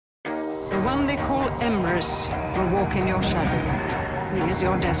one they call Emrys will walk in your shadow. He is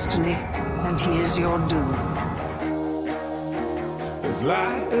your destiny, and he is your doom. What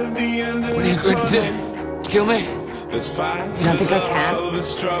are you going to do? Kill me? You don't think I can?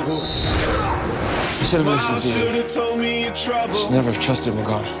 I should have listened to you. I should never have trusted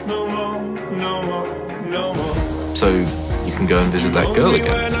Morgana. So, you can go and visit that girl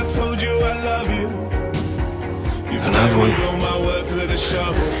again? And have one.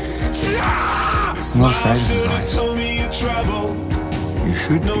 I'm not afraid of you guys. You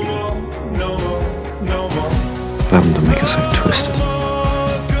should be. I haven't to make it so twisted. I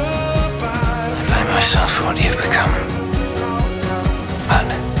blame myself for what you've become. But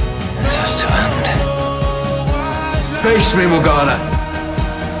this has to end. Face me, Morgana.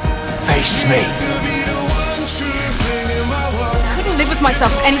 Face me. I couldn't live with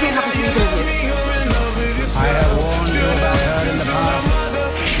myself if anything happened to either of you. I have warned you about her in the past.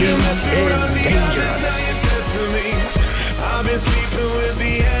 She is dangerous.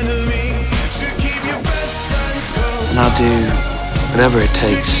 And I'll do whatever it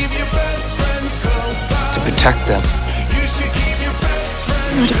takes to protect them. I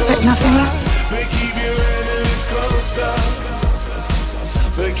would expect nothing less.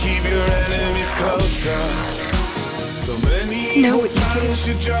 I know what you did.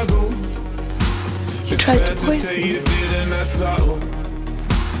 You tried to poison me.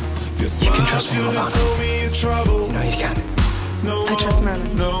 You can trust me, Morgana. You know you can. I trust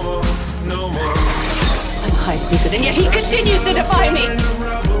Merlin. I'm high priestess, and yet he continues to defy me!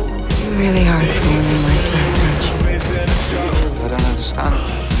 You really are the thorn in my side, aren't you? I don't understand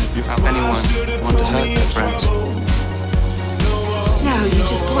how anyone would want to hurt their friends. No, you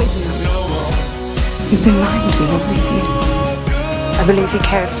just poison them. He's been lying to you all these years. I believe he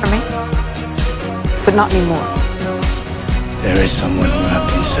cared for me, but not anymore. There is someone you have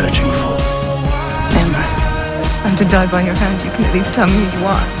been searching for. Emrys. I'm to die by your hand. You can at least tell me who you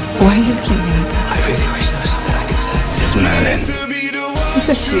are. Why are you looking at me like that? I really wish there was something I could say. It's Merlin. You're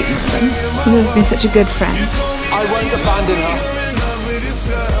so sweet, Merlin. You've always been such a good friend. I won't abandon her.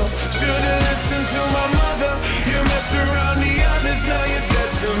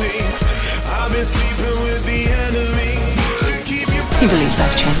 He believes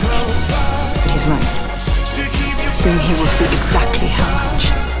I've changed, but he's right. Soon he will see exactly how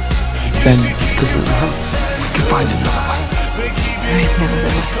much. Then there's no hope. We can find another way. There is no other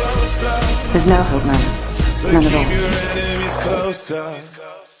way. There's no hope, Merlin. None at all.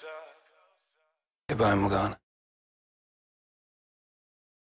 Goodbye, Morgana.